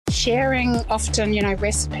sharing often,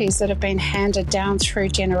 recipes that have been handed down through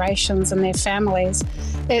generations and their families,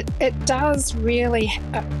 it does really,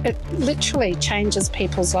 it literally changes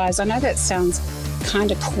people's lives. I know that sounds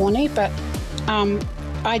kind of corny, but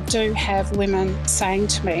I do have women saying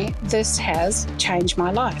to me, this has changed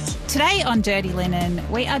my life. Today on Dirty Linen,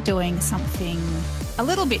 we are doing something a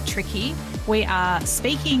little bit tricky. We are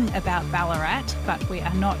speaking about Ballarat, but we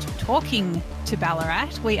are not talking to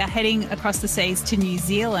Ballarat. We are heading across the seas to New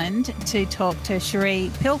Zealand to talk to Cherie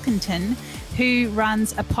Pilkington, who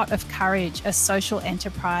runs A Pot of Courage, a social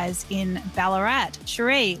enterprise in Ballarat.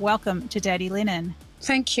 Cherie, welcome to Dirty Linen.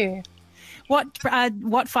 Thank you.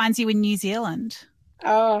 What finds you in New Zealand?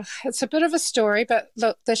 Oh, it's a bit of a story, but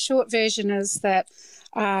look, the short version is that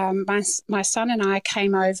my son and I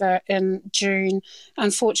came over in June.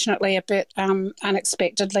 Unfortunately, a bit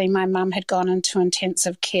unexpectedly, my mum had gone into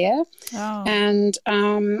intensive care, and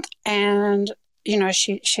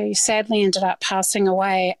she sadly ended up passing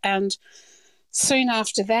away. And soon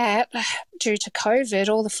after that, due to COVID,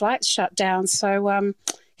 all the flights shut down. So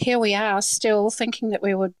here we are, still thinking that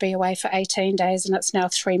we would be away for 18 days, and it's now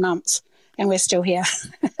 3 months, and we're still here.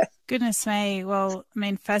 Goodness me. Well, I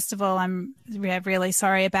mean, first of all, I'm really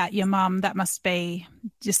sorry about your mum. That must be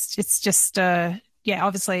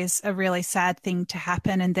obviously it's a really sad thing to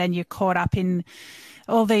happen. And then you're caught up in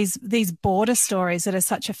all these border stories that are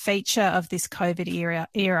such a feature of this COVID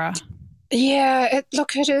era. Yeah,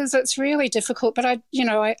 it is. It's really difficult, but I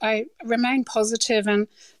remain positive and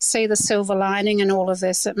see the silver lining in all of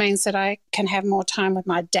this. It means that I can have more time with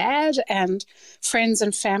my dad and friends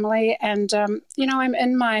and family, and I'm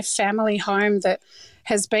in my family home that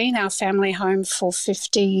has been our family home for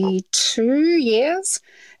 52 years,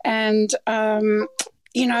 and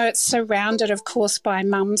it's surrounded, of course, by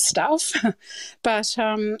mum stuff, but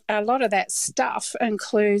a lot of that stuff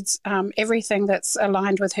includes everything that's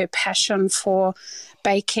aligned with her passion for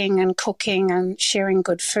baking and cooking and sharing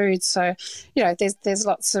good food. So, there's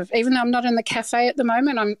lots of, even though I'm not in the cafe at the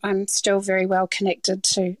moment, I'm still very well connected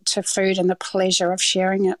to food and the pleasure of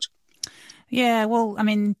sharing it. Yeah, well, I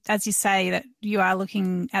mean, as you say, that you are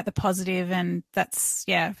looking at the positive, and that's,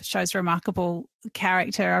 shows remarkable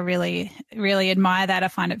character. I really, really admire that. I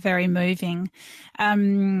find it very moving.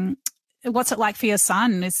 What's it like for your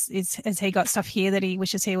son? Has he got stuff here that he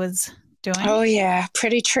wishes he was doing? Oh, yeah,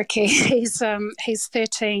 pretty tricky. He's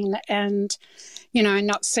 13 and,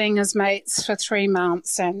 not seeing his mates for 3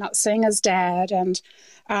 months and not seeing his dad and,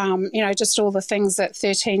 just all the things that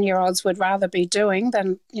 13-year-olds would rather be doing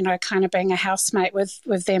than, kind of being a housemate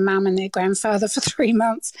with their mum and their grandfather for 3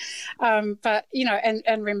 months. But,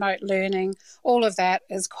 and remote learning, all of that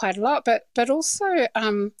is quite a lot. But also,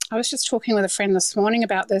 I was just talking with a friend this morning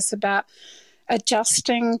about this, about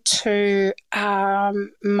adjusting to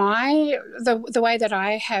the way that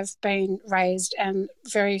I have been raised, and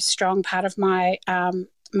very strong part of my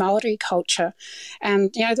Māori culture.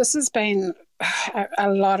 And, this has been a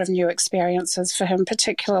lot of new experiences for him,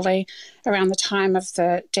 particularly around the time of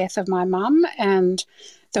the death of my mum, and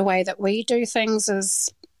the way that we do things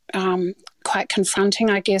is quite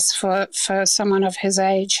confronting, I guess, for someone of his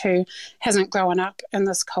age who hasn't grown up in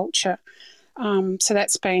this culture. So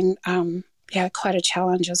that's been quite a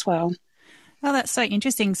challenge as well. Oh, that's so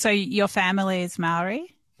interesting. So your family is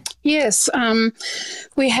Maori? Yes,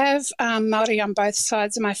 we have Māori on both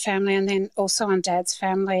sides of my family, and then also on Dad's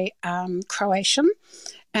family, Croatian.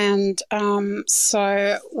 And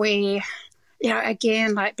so we,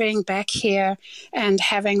 again, like being back here and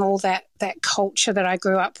having all that culture that I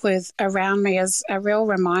grew up with around me is a real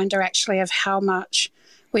reminder, actually, of how much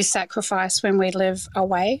we sacrifice when we live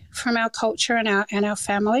away from our culture and our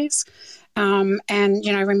families. And,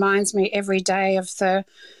 reminds me every day of the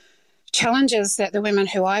challenges that the women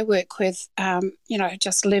who I work with,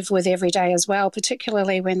 just live with every day as well,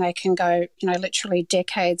 particularly when they can go, literally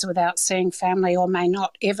decades without seeing family or may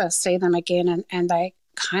not ever see them again, and they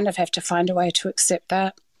kind of have to find a way to accept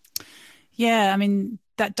that. Yeah, I mean,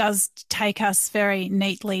 that does take us very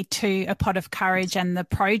neatly to A Pot of Courage and the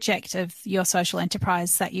project of your social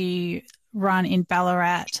enterprise that you run in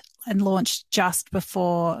Ballarat and launched just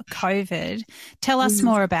before COVID. Tell us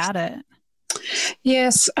more about it.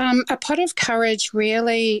 Yes, A Pot of Courage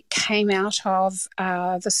really came out of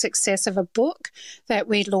the success of a book that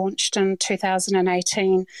we launched in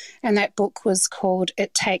 2018, and that book was called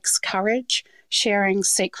It Takes Courage, Sharing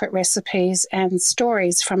Secret Recipes and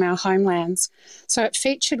Stories from Our Homelands. So it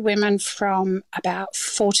featured women from about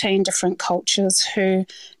 14 different cultures who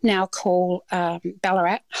now call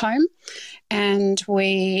Ballarat home. And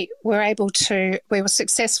we were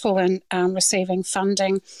successful in receiving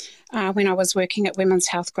funding when I was working at Women's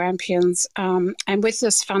Health Grampians. And with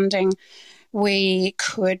this funding, we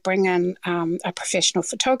could bring in a professional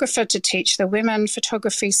photographer to teach the women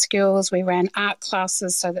photography skills. We ran art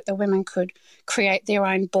classes so that the women could create their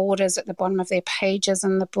own borders at the bottom of their pages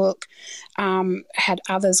in the book. Had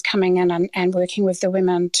others coming in and working with the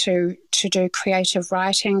women to do creative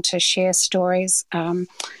writing, to share stories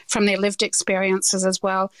from their lived experiences as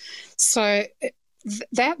well. So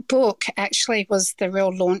that book actually was the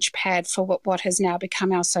real launch pad for what has now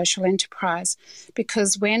become our social enterprise,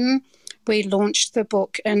 because when we launched the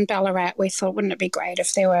book in Ballarat, we thought, wouldn't it be great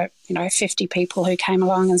if there were, 50 people who came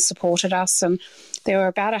along and supported us? And there were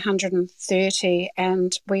about 130,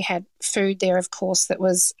 and we had food there, of course, that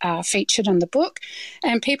was featured in the book.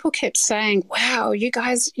 And people kept saying, wow, you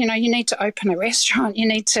guys, you need to open a restaurant, you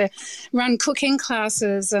need to run cooking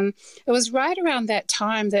classes. And it was right around that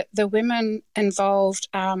time that the women involved,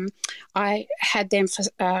 I had them for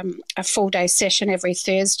a full day session every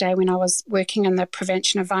Thursday when I was working in the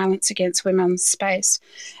prevention of violence against women space.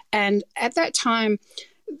 And at that time,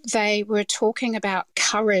 they were talking about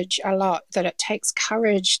courage a lot, that it takes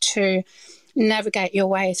courage to navigate your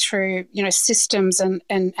way through, systems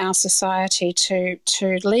in our society, to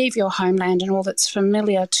leave your homeland and all that's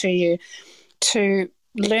familiar to you, to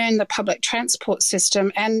learn the public transport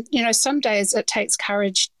system. And, some days it takes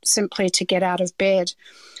courage simply to get out of bed.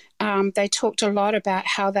 They talked a lot about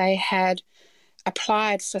how they had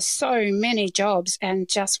applied for so many jobs and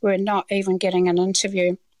just were not even getting an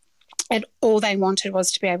interview. And all they wanted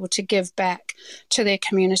was to be able to give back to their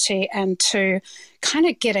community and to kind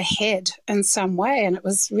of get ahead in some way. And it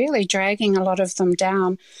was really dragging a lot of them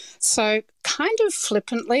down. So kind of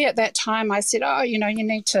flippantly at that time, I said, you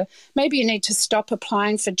need to stop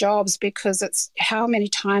applying for jobs, because it's how many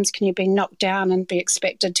times can you be knocked down and be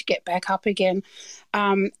expected to get back up again?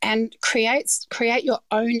 And create your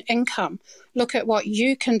own income. Look at what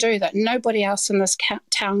you can do that nobody else in this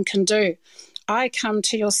town can do. I come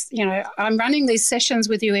to I'm running these sessions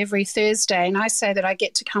with you every Thursday, and I say that I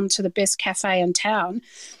get to come to the best cafe in town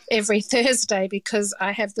every Thursday because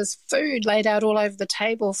I have this food laid out all over the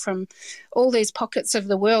table from all these pockets of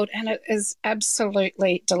the world, and it is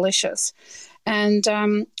absolutely delicious. And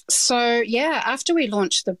after we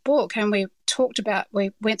launched the book and we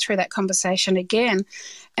went through that conversation again,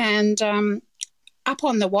 and up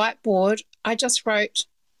on the whiteboard, I just wrote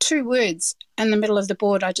 2 words in the middle of the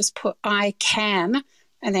board. I just put I can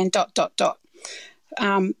and then ...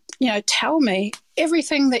 Tell me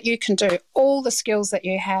everything that you can do, all the skills that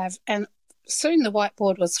you have. And soon the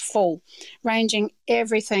whiteboard was full, ranging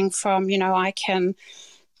everything from, I can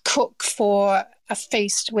cook for a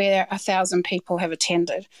feast where 1,000 people have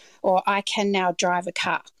attended, or I can now drive a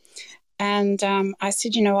car. And I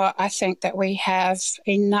said, what, I think that we have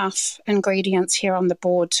enough ingredients here on the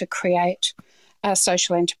board to create a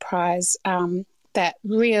social enterprise that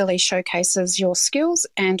really showcases your skills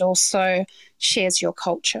and also shares your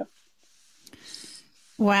culture.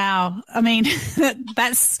 Wow. I mean,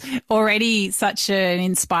 that's already such an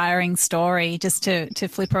inspiring story, just to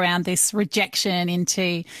flip around this rejection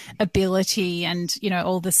into ability and,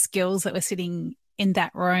 all the skills that were sitting in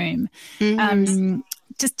that room. Mm-hmm.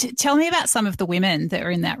 Just tell me about some of the women that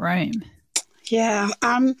are in that room. Yeah.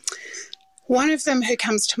 One of them who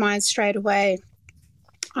comes to mind straight away,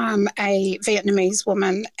 a Vietnamese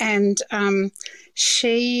woman, and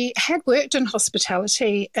she had worked in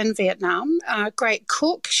hospitality in Vietnam, a great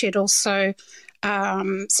cook. She'd also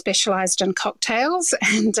specialised in cocktails,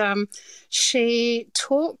 and she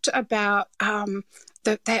talked about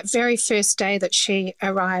that very first day that she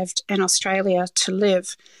arrived in Australia to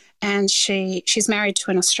live, and she's married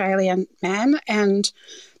to an Australian man, and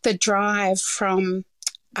the drive from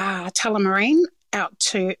Tullamarine out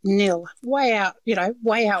to Nil, way out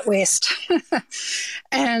west.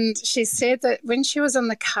 And she said that when she was in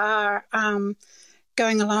the car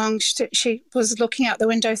going along, she was looking out the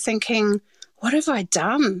window thinking, what have I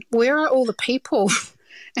done? Where are all the people?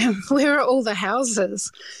 And where are all the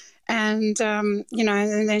houses? And, and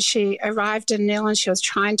then she arrived in Nil and she was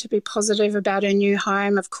trying to be positive about her new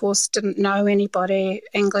home. Of course, didn't know anybody.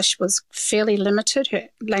 English was fairly limited, her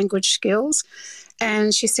language skills.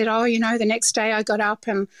 And she said, the next day I got up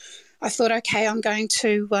and I thought, okay, I'm going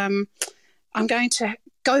to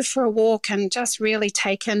go for a walk and just really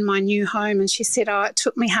take in my new home. And she said, it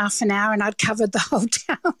took me half an hour and I'd covered the whole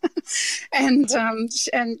town. and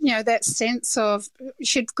that sense of,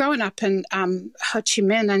 she'd grown up in Ho Chi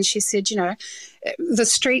Minh, and she said, the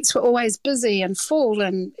streets were always busy and full,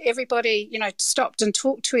 and everybody, stopped and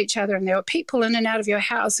talked to each other, and there were people in and out of your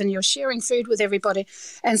house, and you're sharing food with everybody.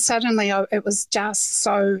 And suddenly it was just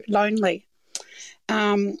so lonely.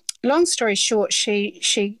 long story short,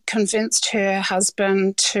 she convinced her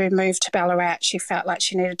husband to move to Ballarat. She felt like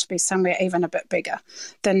she needed to be somewhere even a bit bigger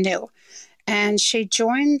than Nil. And she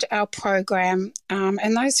joined our program.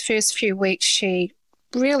 In those first few weeks, she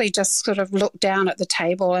really just sort of looked down at the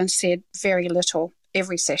table and said very little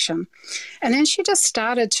every session. And then she just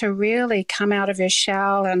started to really come out of her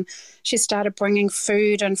shell, and she started bringing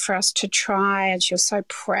food in for us to try, and she was so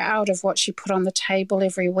proud of what she put on the table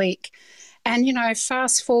every week. And,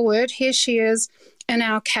 fast forward, here she is in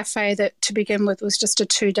our cafe that to begin with was just a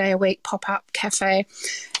 2-day-a-week pop-up cafe.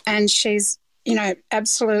 And she's,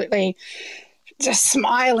 absolutely just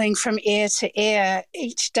smiling from ear to ear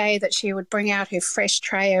each day that she would bring out her fresh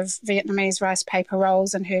tray of Vietnamese rice paper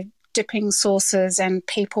rolls and her dipping sauces, and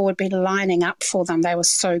people would be lining up for them. They were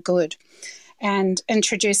so good. And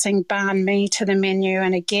introducing banh mi to the menu,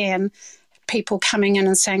 and again, people coming in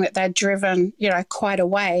and saying that they'd driven, quite a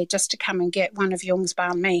way just to come and get one of Jung's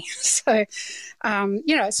banh mi. So,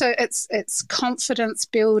 so it's confidence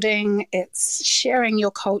building, it's sharing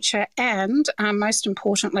your culture, and most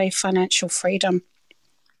importantly, financial freedom.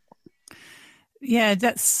 Yeah,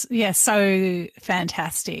 that's so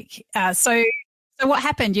fantastic. So what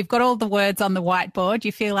happened? You've got all the words on the whiteboard.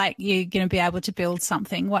 You feel like you're going to be able to build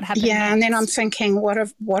something. What happened? Yeah, next? And then I'm thinking, what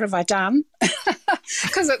have I done?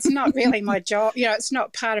 Because it's not really my job. It's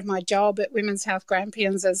not part of my job at Women's Health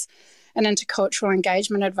Grampians as an intercultural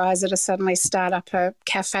engagement advisor to suddenly start up a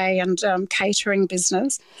cafe and catering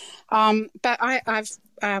business. But I've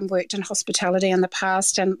worked in hospitality in the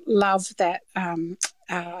past and love that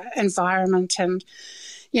environment, and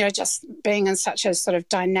just being in such a sort of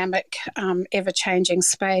dynamic, ever-changing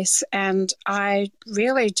space. And I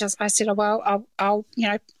really I said, well, I'll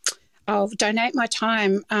donate my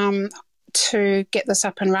time to get this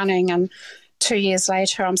up and running. And 2 years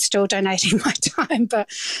later, I'm still donating my time, but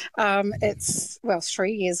it's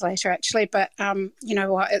 3 years later actually. But you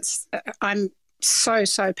know what? I'm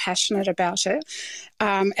so passionate about it,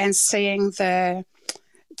 and seeing the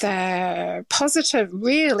positive,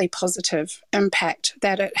 really positive impact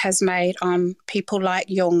that it has made on people like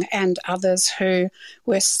Jung and others who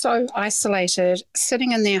were so isolated,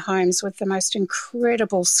 sitting in their homes with the most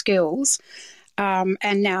incredible skills.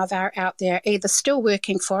 And now they're out there either still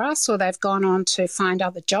working for us, or they've gone on to find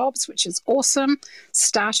other jobs, which is awesome,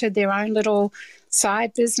 started their own little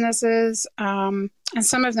side businesses. And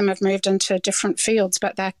some of them have moved into different fields,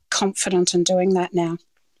 but they're confident in doing that now.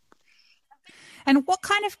 And what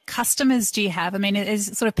kind of customers do you have? I mean, is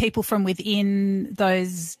it sort of people from within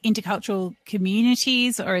those intercultural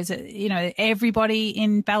communities, or is it, everybody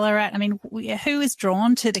in Ballarat? I mean, who is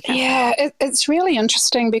drawn to the cafe? Yeah, it's really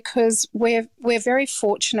interesting because we're very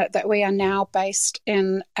fortunate that we are now based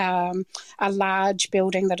in a large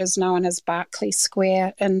building that is known as Barclay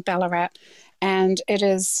Square in Ballarat. And it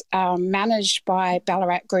is managed by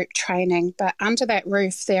Ballarat Group Training. But under that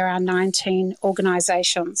roof, there are 19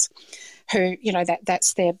 organisations who,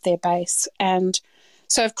 that's their base. And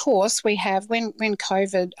so, of course, we have, when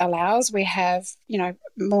COVID allows, we have,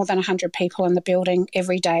 more than 100 people in the building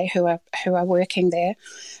every day who are working there.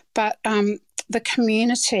 But the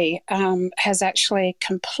community has actually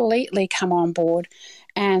completely come on board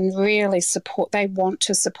and really they want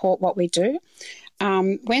to support what we do.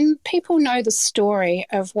 When people know the story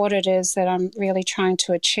of what it is that I'm really trying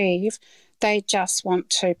to achieve, they just want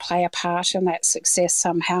to play a part in that success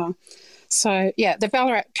somehow. So, yeah, the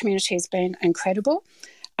Ballarat community has been incredible.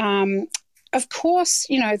 Of course,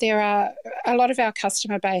 there are a lot of our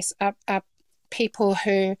customer base are people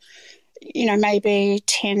who, maybe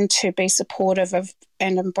tend to be supportive of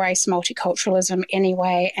and embrace multiculturalism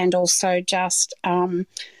anyway, and also just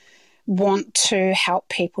want to help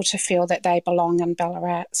people to feel that they belong in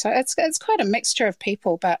Ballarat. So it's quite a mixture of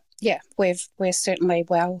people, but yeah, we're certainly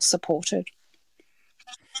well supported.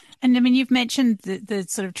 And I mean, you've mentioned the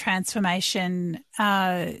sort of transformation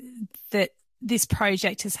that this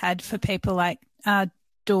project has had for people like Jung.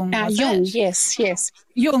 Jung, yes.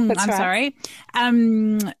 Jung, that's right. Sorry.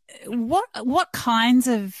 What kinds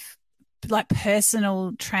of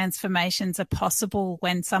personal transformations are possible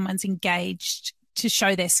when someone's engaged to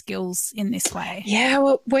show their skills in this way? Yeah,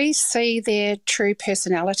 well, we see their true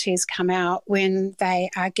personalities come out when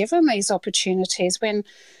they are given these opportunities,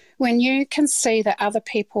 when you can see that other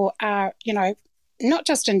people are, not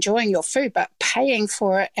just enjoying your food, but paying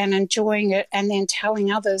for it and enjoying it, and then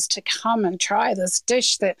telling others to come and try this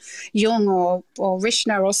dish that Jung or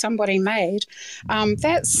Rishna or somebody made.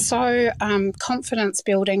 That's so confidence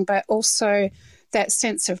building, but also that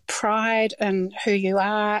sense of pride in who you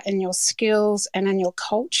are and your skills and in your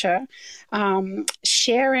culture,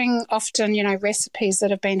 sharing often, recipes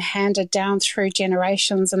that have been handed down through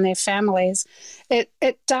generations in their families,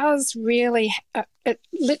 it does really, it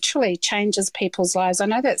literally changes people's lives. I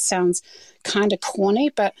know that sounds kind of corny,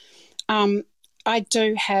 but I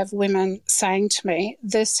do have women saying to me,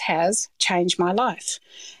 this has changed my life.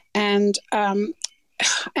 And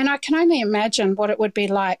I can only imagine what it would be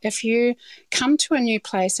like if you come to a new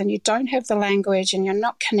place and you don't have the language and you're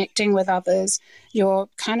not connecting with others, you're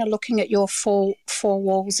kind of looking at your four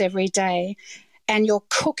walls every day, and you're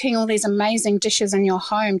cooking all these amazing dishes in your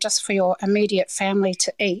home just for your immediate family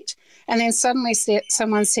to eat. And then suddenly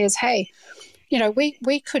someone says, hey,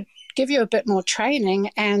 we could give you a bit more training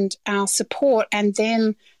and support and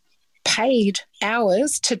then paid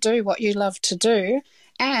hours to do what you love to do.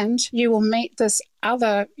 And you will meet this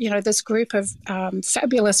other, this group of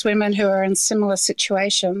fabulous women who are in similar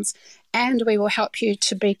situations, and we will help you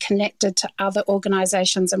to be connected to other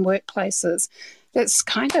organisations and workplaces. It's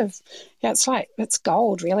kind of, it's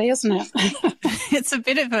gold, really, isn't it? It's a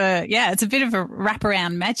bit of a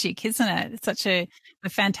wraparound magic, isn't it? It's such a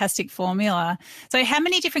fantastic formula. So how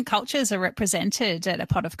many different cultures are represented at A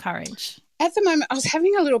Pot of Courage? At the moment, I was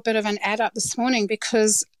having a little bit of an add up this morning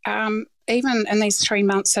because even in these 3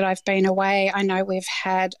 months that I've been away, I know we've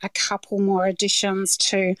had a couple more additions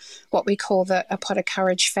to what we call the A Pot of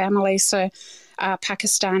Courage family. So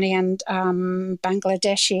Pakistani and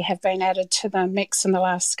Bangladeshi have been added to the mix in the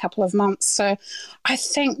last couple of months. So I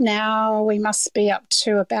think now we must be up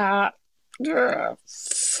to about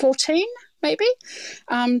 14, maybe,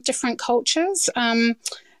 different cultures.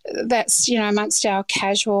 That's, amongst our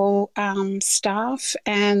casual staff,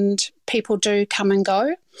 and people do come and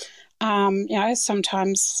go.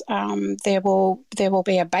 Sometimes there will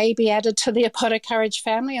be a baby added to the A Pot of Courage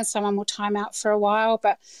family and someone will time out for a while.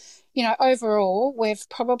 But, overall, we've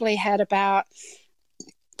probably had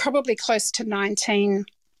probably close to 19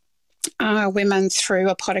 women through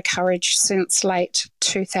A Pot of Courage since late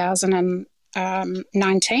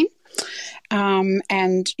 2019. And,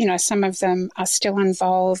 some of them are still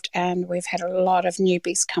involved, and we've had a lot of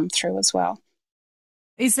newbies come through as well.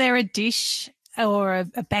 Is there a dish or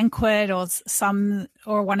a banquet or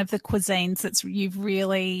one of the cuisines that you've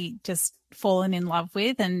really just fallen in love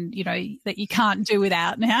with and, that you can't do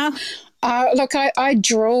without now? Look, I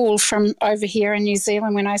drool from over here in New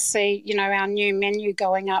Zealand when I see, our new menu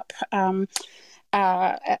going up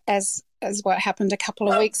as what happened a couple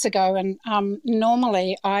of weeks ago. And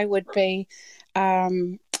normally I would be, I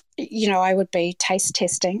would be taste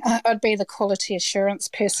testing. I'd be the quality assurance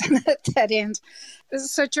person at that end.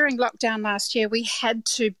 So during lockdown last year, we had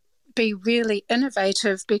to be really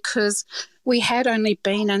innovative because we had only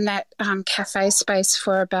been in that cafe space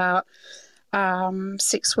for about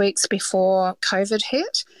 6 weeks before COVID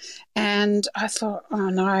hit. And I thought, oh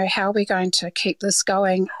no, how are we going to keep this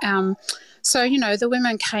going? So, the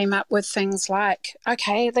women came up with things like,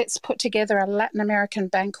 okay, let's put together a Latin American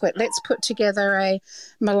banquet. Let's put together a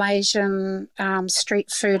Malaysian street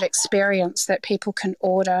food experience that people can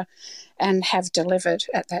order and have delivered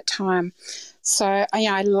at that time. So,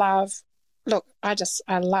 I love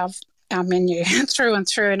our menu through and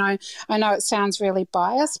through. And I know it sounds really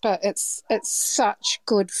biased, but it's such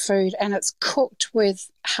good food and it's cooked with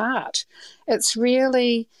heart. It's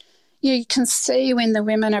really, you can see when the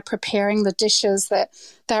women are preparing the dishes that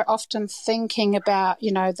they're often thinking about,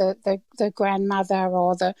 the grandmother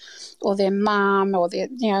or their mum or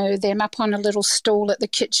them up on a little stool at the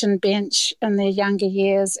kitchen bench in their younger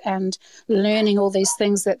years and learning all these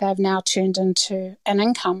things that they've now turned into an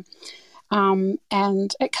income.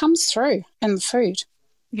 And it comes through in the food.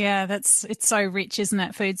 Yeah, it's so rich, isn't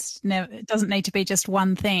it? It doesn't need to be just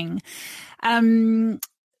one thing.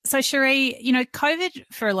 So, Cherie, COVID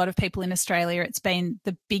for a lot of people in Australia, it's been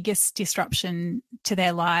the biggest disruption to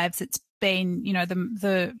their lives. It's been,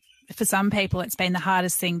 for some people, it's been the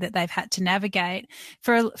hardest thing that they've had to navigate.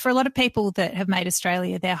 For a lot of people that have made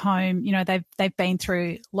Australia their home, they've been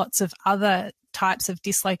through lots of other types of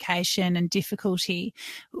dislocation and difficulty.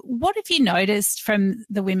 What have you noticed from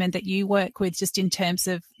the women that you work with, just in terms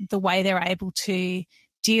of the way they're able to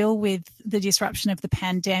deal with the disruption of the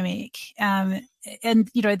pandemic, and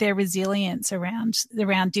their resilience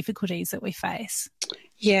around difficulties that we face?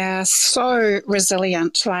 Yeah, so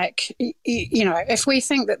resilient. Like, if we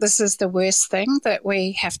think that this is the worst thing that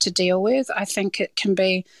we have to deal with, I think it can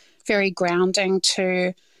be very grounding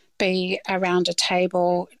to be around a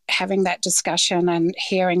table having that discussion and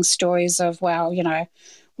hearing stories of, well,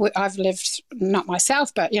 I've lived, not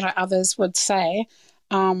myself, but, others would say,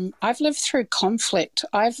 I've lived through conflict.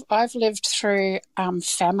 I've lived through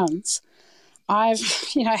famines. I've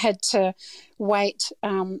had to wait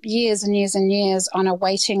years and years and years on a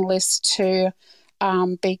waiting list to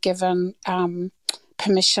be given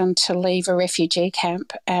permission to leave a refugee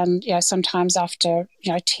camp. And sometimes after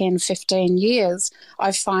 10, 15 years,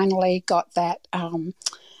 I finally got that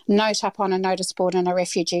note up on a notice board in a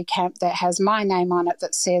refugee camp that has my name on it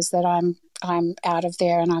that says that I'm out of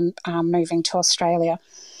there and I'm moving to Australia.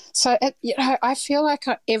 So I feel like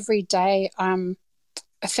every day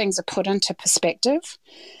things are put into perspective.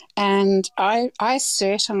 And I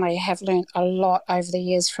certainly have learned a lot over the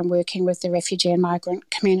years from working with the refugee and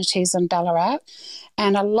migrant communities in Ballarat.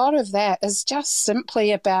 And a lot of that is just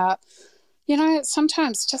simply about,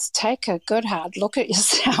 sometimes just take a good hard look at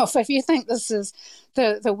yourself. If you think this is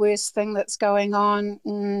the worst thing that's going on,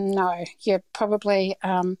 no, you probably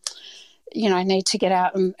need to get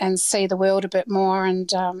out and see the world a bit more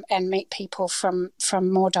and meet people from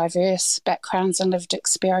more diverse backgrounds and lived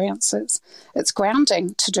experiences. It's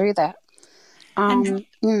grounding to do that.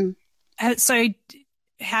 So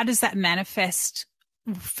how does that manifest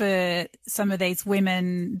for some of these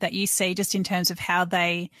women that you see, just in terms of how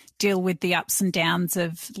they deal with the ups and downs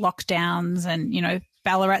of lockdowns? And,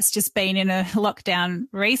 Ballarat's just been in a lockdown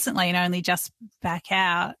recently and only just back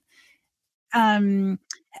out.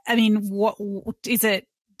 What is it?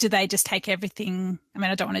 Do they just take everything?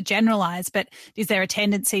 I don't want to generalize, but is there a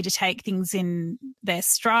tendency to take things in their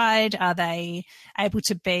stride? Are they able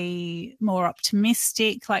to be more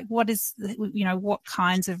optimistic? Like, what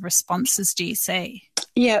kinds of responses do you see?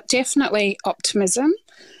 Yeah, definitely optimism.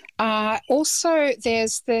 Also,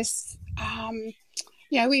 there's this,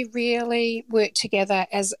 we really work together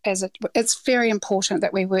it's very important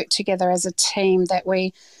that we work together as a team, that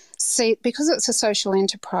we see, because it's a social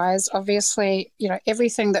enterprise, obviously,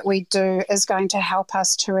 everything that we do is going to help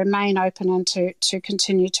us to remain open and to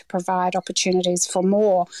continue to provide opportunities for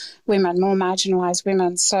more women, more marginalised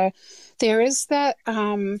women. So there is that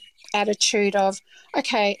attitude of,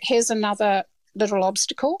 okay, here's another little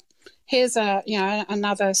obstacle. Here's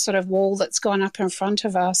another sort of wall that's gone up in front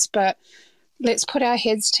of us, but let's put our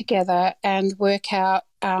heads together and work out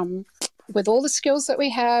with all the skills that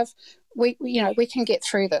we have, we can get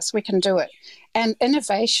through this. We can do it. And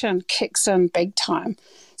innovation kicks in big time.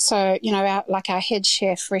 So, our head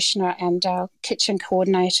chef, Rishna, and our kitchen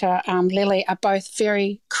coordinator, Lily, are both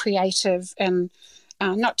very creative and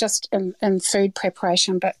not just in food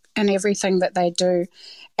preparation, but in everything that they do.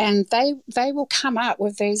 And they will come up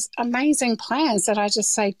with these amazing plans that I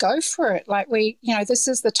just say, go for it. Like this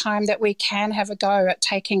is the time that we can have a go at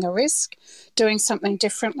taking a risk, doing something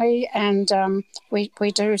differently. And we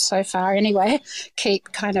do so far anyway,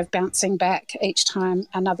 keep kind of bouncing back each time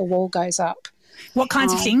another wall goes up. What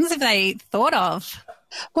kinds of things have they thought of?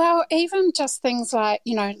 Well, even just things like,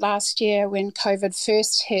 last year when COVID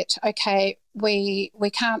first hit, okay, we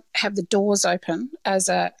can't have the doors open as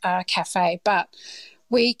a cafe, but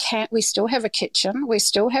we still have a kitchen. We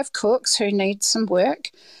still have cooks who need some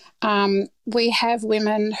work. We have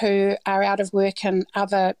women who are out of work in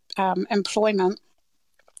other employment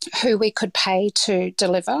who we could pay to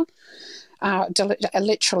deliver,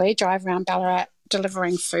 literally drive around Ballarat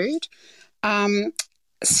delivering food.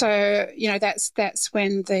 So, that's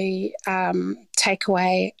when the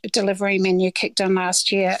takeaway delivery menu kicked in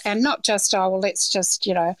last year. And not just, let's just,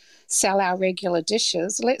 sell our regular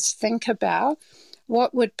dishes. Let's think about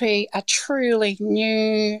what would be a truly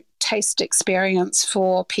new taste experience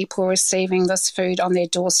for people receiving this food on their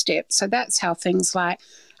doorstep. So that's how things like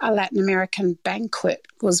a Latin American banquet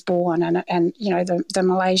was born and the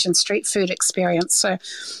Malaysian street food experience. So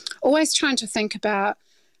always trying to think about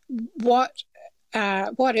what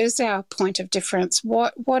is our point of difference?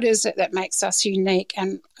 What is it that makes us unique,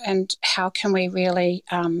 and how can we really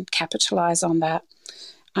capitalise on that?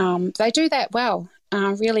 They do that well,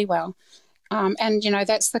 really well. And,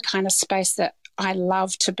 that's the kind of space that I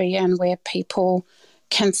love to be in, where people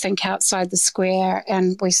can think outside the square,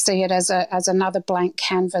 and we see it as another blank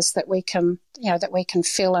canvas that we can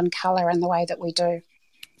fill and colour in the way that we do.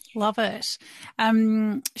 Love it.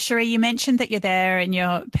 Cherie, you mentioned that you're there in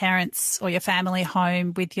your parents' or your family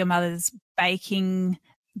home with your mother's baking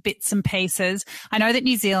bits and pieces. I know that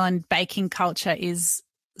New Zealand baking culture is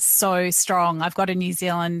so strong. I've got a New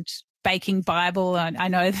Zealand baking Bible, and I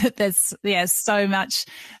know that there's so much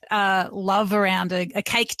love around a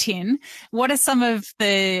cake tin. What are some of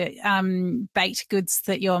the baked goods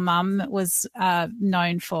that your mum was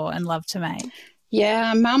known for and loved to make?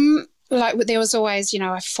 Yeah, Mum, there was always,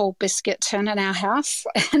 a full biscuit tin in our house,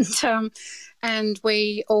 and And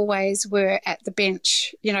we always were at the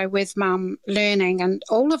bench, with Mum learning. And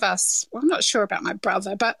all of us, well, I'm not sure about my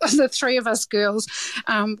brother, but the three of us girls,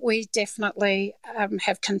 we definitely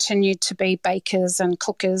have continued to be bakers and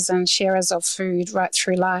cookers and sharers of food right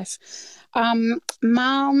through life.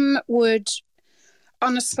 Mum would,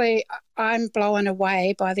 honestly, I'm blown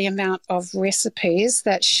away by the amount of recipes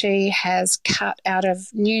that she has cut out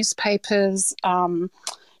of newspapers.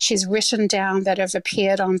 She's written down that have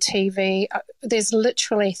appeared on TV. There's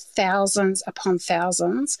literally thousands upon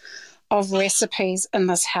thousands of recipes in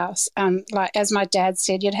this house. Like, as my dad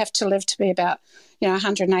said, you'd have to live to be about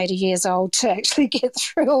 180 years old to actually get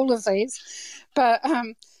through all of these. But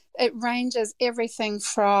it ranges everything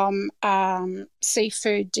from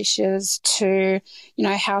seafood dishes to,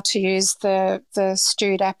 how to use the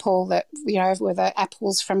stewed apple that, with the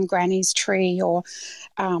apples from Granny's tree, or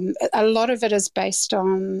a lot of it is based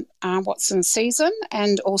on what's in season.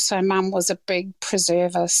 And also Mum was a big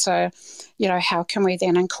preserver. So, how can we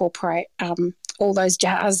then incorporate all those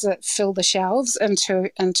jars that fill the shelves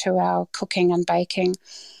into our cooking and baking?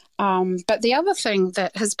 But the other thing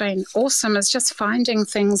that has been awesome is just finding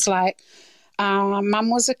things like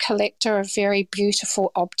Mum was a collector of very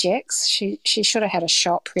beautiful objects. She should have had a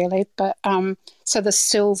shop, really. But so the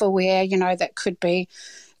silverware, that could be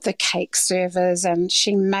the cake servers, and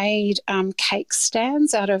she made cake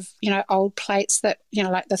stands out of, old plates that,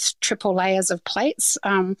 like the triple layers of plates.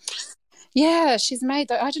 Yeah, she's made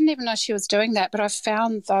that. I didn't even know she was doing that, but I've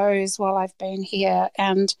found those while I've been here,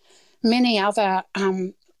 and many other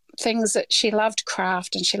things that she loved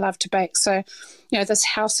craft and she loved to bake. So, this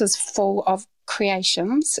house is full of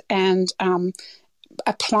creations and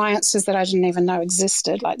appliances that I didn't even know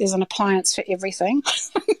existed. Like, there's an appliance for everything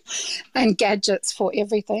and gadgets for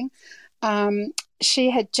everything.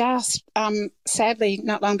 She had just, sadly,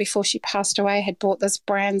 not long before she passed away, had bought this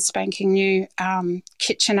brand spanking new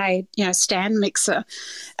KitchenAid, stand mixer.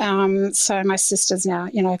 So my sister's now,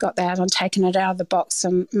 got that and taken it out of the box,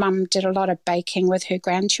 and Mum did a lot of baking with her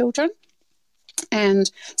grandchildren. And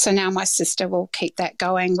so now my sister will keep that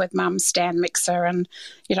going with Mum's stand mixer and,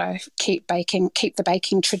 keep the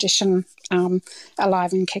baking tradition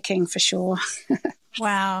alive and kicking for sure.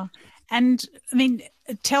 Wow. And I mean,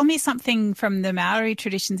 tell me something from the Maori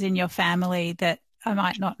traditions in your family that I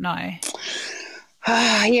might not know.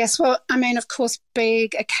 Yes, well, I mean, of course,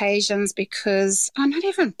 big occasions, because not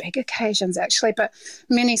even big occasions actually, but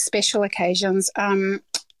many special occasions.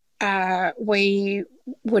 We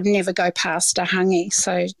would never go past a hangi.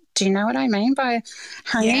 So do you know what I mean by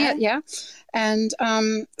hangi? Yeah. And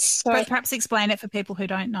so but perhaps explain it for people who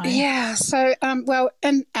don't know. Yeah. So, well,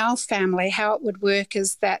 in our family, how it would work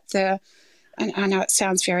is that and I know it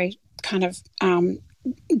sounds very kind of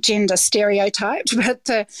gender stereotyped, but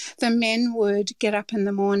the men would get up in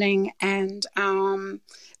the morning and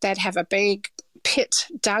they'd have a big pit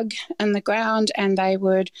dug in the ground, and they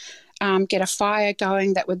would get a fire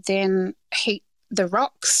going that would then heat the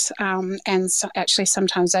rocks, and so actually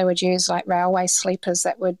sometimes they would use like railway sleepers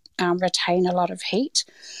that would retain a lot of heat.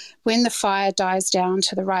 When the fire dies down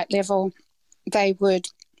to the right level, they would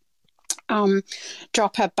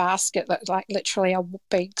drop a basket, like literally a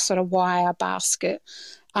big sort of wire basket,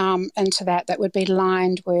 into that would be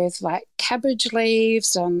lined with like cabbage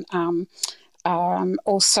leaves and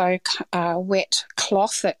also wet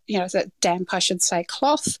cloth, that damp, I should say,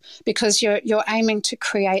 cloth, because you're aiming to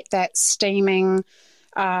create that steaming,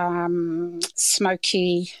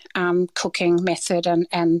 smoky cooking method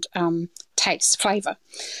and taste, flavour.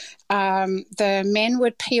 The men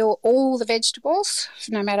would peel all the vegetables,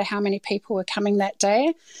 no matter how many people were coming that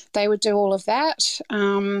day. They would do all of that.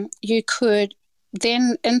 You could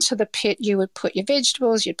then, into the pit, you would put your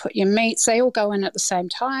vegetables, you'd put your meats. They all go in at the same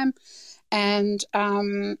time. And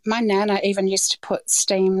my nana even used to put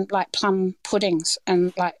steamed like plum puddings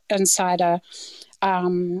and like inside a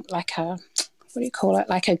like a, what do you call it?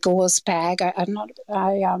 Like a gauze bag,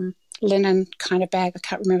 linen kind of bag. I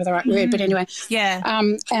can't remember the right word, but anyway. Yeah.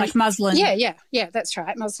 Like muslin. Yeah, that's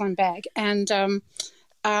right, muslin bag. And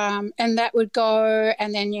that would go,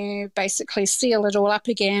 and then you basically seal it all up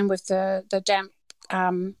again with the damp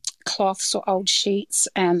cloths or old sheets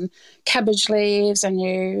and cabbage leaves, and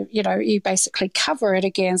you basically cover it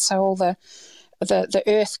again so all the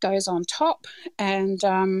earth goes on top, and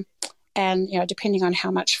depending on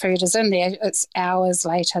how much food is in there, it's hours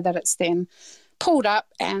later that it's then pulled up.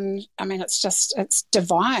 And I mean, it's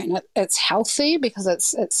divine. It's healthy because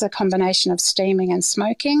it's a combination of steaming and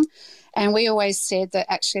smoking. And we always said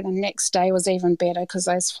that actually the next day was even better because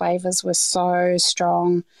those flavors were so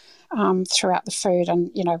strong throughout the food.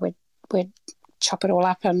 And we'd chop it all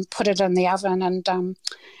up and put it in the oven and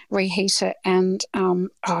reheat it. And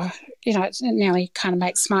it nearly kind of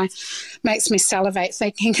makes me salivate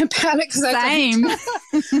thinking about it, because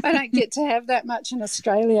I don't get to have that much in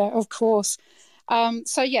Australia, of course.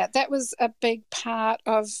 That was a big part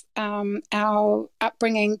of our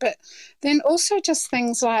upbringing. But then also just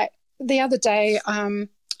things like the other day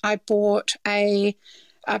I bought a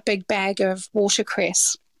big bag of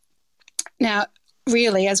watercress. Now,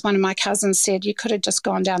 really, as one of my cousins said, you could have just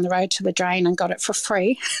gone down the road to the drain and got it for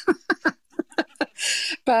free.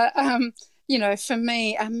 But, for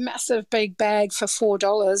me, a massive big bag for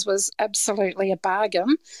 $4 was absolutely a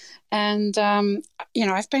bargain. And,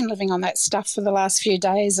 I've been living on that stuff for the last few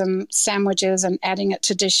days, and sandwiches and adding it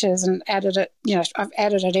to dishes, and I've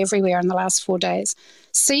added it everywhere in the last 4 days.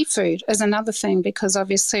 Seafood is another thing, because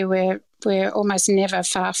obviously we're almost never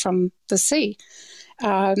far from the sea.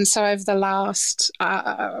 And so over the last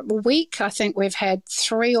week, I think we've had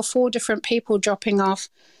 3 or 4 different people dropping off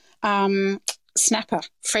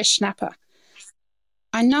fresh snapper.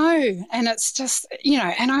 I know, and it's just,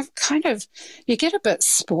 and I've you get a bit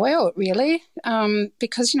spoiled, really,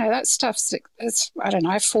 because, that stuff's, it's, I don't know,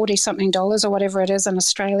 $40-something or whatever it is in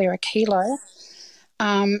Australia a kilo.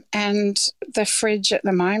 And the fridge at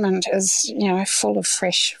the moment is, full of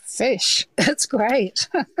fresh fish. It's great.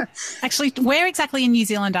 Actually, where exactly in New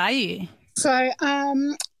Zealand are you? So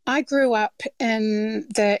I grew up in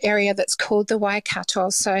the area that's called the Waikato.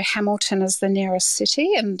 So Hamilton is the nearest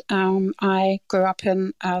city, and I grew up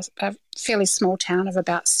in a fairly small town of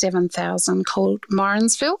about 7,000 called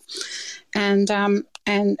Morrinsville. And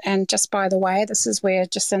just by the way, this is where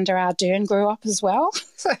Jacinda Ardern grew up as well.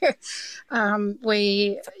 So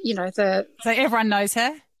so everyone knows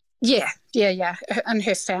her? Yeah. And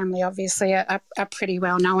her family obviously are pretty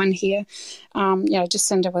well known here.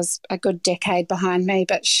 Jacinda was a good decade behind me,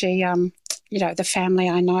 but she, the family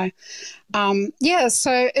I know.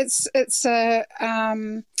 So it's a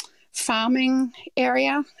farming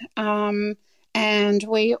area, and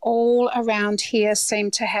we all around here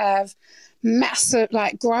seem to have massive,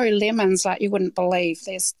 grow lemons like you wouldn't believe.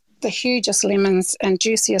 There's the hugest lemons and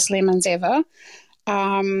juiciest lemons ever.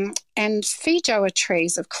 And feijoa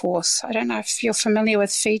trees, of course. I don't know if you're familiar with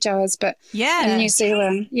feijoas, but in New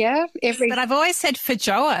Zealand, But I've always said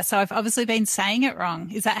feijoa, so I've obviously been saying it wrong.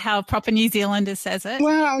 Is that how a proper New Zealander says it?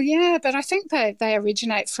 Well, yeah, but I think they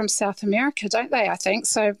originate from South America, don't they? I think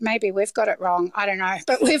so. Maybe we've got it wrong. I don't know,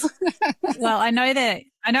 but we've. Well, I know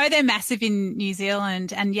they're massive in New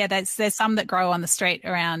Zealand, and there's some that grow on the street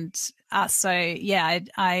around us. So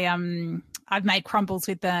I've made crumbles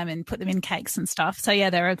with them and put them in cakes and stuff. So,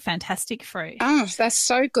 they're a fantastic fruit. Oh, that's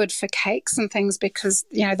so good for cakes and things, because,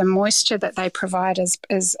 the moisture that they provide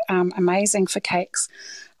is amazing for cakes.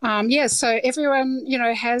 So everyone,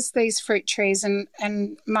 has these fruit trees,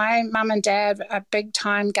 and my mum and dad are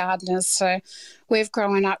big-time gardeners, so we've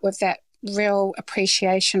grown up with that real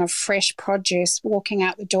appreciation of fresh produce, walking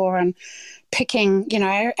out the door and picking,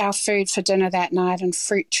 our food for dinner that night, and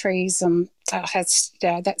fruit trees, and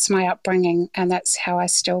that's my upbringing, and that's how I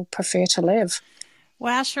still prefer to live.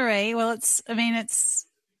 Wow, Cherie. Well,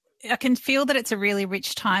 I can feel that it's a really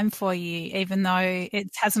rich time for you, even though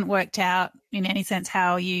it hasn't worked out in any sense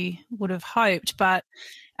how you would have hoped. But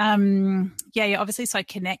you're obviously so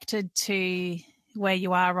connected to where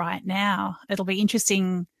you are right now. It'll be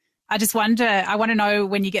interesting. I want to know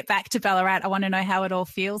when you get back to Ballarat, I want to know how it all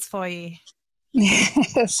feels for you.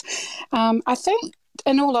 Yes. I think,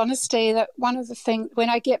 in all honesty, that one of the things when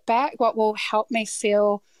I get back, what will help me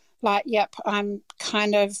feel like, I'm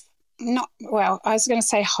kind of I was going to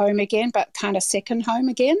say home again, but kind of second home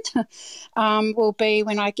again, will be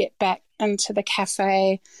when I get back into the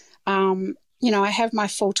cafe. I have my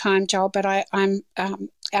full-time job, but I'm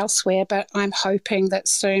elsewhere, but I'm hoping that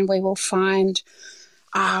soon we will find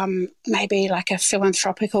maybe like a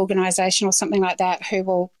philanthropic organisation or something like that who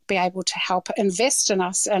will be able to help invest in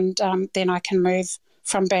us, and then I can move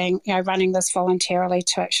from being, running this voluntarily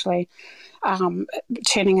to actually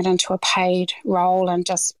turning it into a paid role and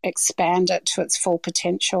just expand it to its full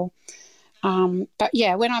potential. But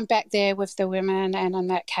when I'm back there with the women and in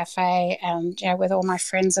that cafe, and with all my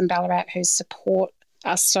friends in Ballarat who support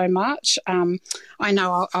us so much, I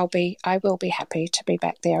know I will be happy to be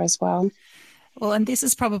back there as well. Well, and this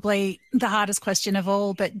is probably the hardest question of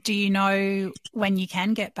all, but do you know when you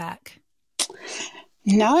can get back?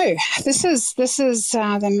 No, this is the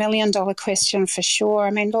 $1 million question for sure. I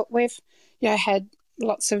mean, look, we've had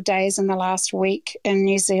lots of days in the last week in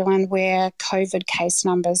New Zealand where COVID case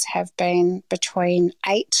numbers have been between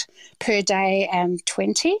 8 per day and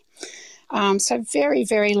 20. So very,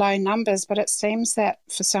 very low numbers, but it seems that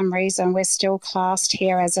for some reason we're still classed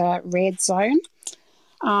here as a red zone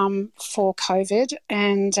for COVID.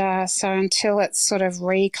 And so until it's sort of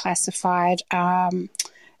reclassified,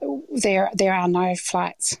 there are no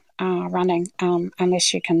flights running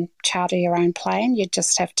unless you can charter your own plane. You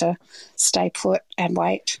just have to stay put and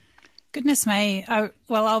wait. Goodness me.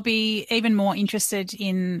 Well, I'll be even more interested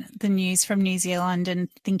in the news from New Zealand and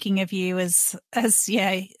thinking of you as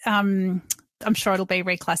I'm sure it'll be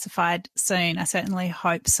reclassified soon. I certainly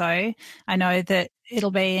hope so. I know that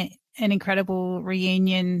it'll be an incredible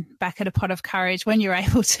reunion back at A Pot of Courage when you're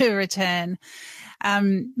able to return.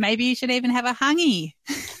 Maybe you should even have a hangi.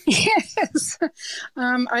 Yes.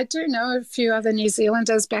 I do know a few other New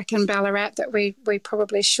Zealanders back in Ballarat that we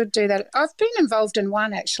probably should do that. I've been involved in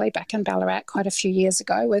one actually back in Ballarat quite a few years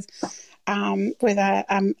ago with a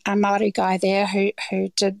Māori guy there who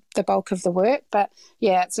did the bulk of the work. But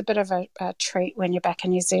yeah, it's a bit of a treat when you're back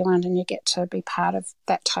in New Zealand and you get to be part of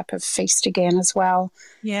that type of feast again as well.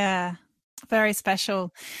 Yeah. Very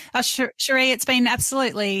special. Cherie, it's been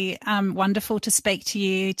absolutely wonderful to speak to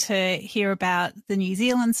you, to hear about the New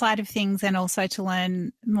Zealand side of things and also to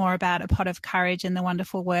learn more about A Pot of Courage and the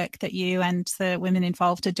wonderful work that you and the women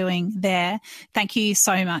involved are doing there. Thank you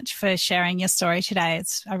so much for sharing your story today.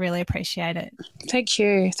 I really appreciate it. Thank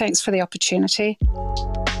you. Thanks for the opportunity.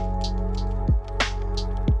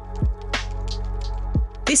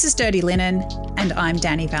 This is Dirty Linen and I'm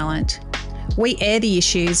Dani Valent. We air the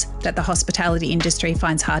issues that the hospitality industry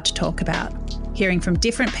finds hard to talk about, hearing from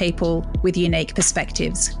different people with unique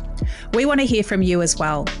perspectives. We want to hear from you as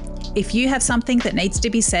well. If you have something that needs to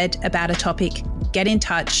be said about a topic, get in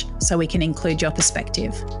touch so we can include your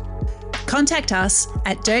perspective. Contact us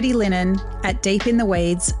at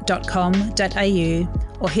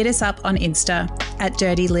dirtylinen@deepintheweeds.com.au or hit us up on Insta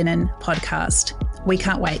 @Dirty Linen Podcast. We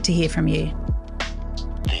can't wait to hear from you.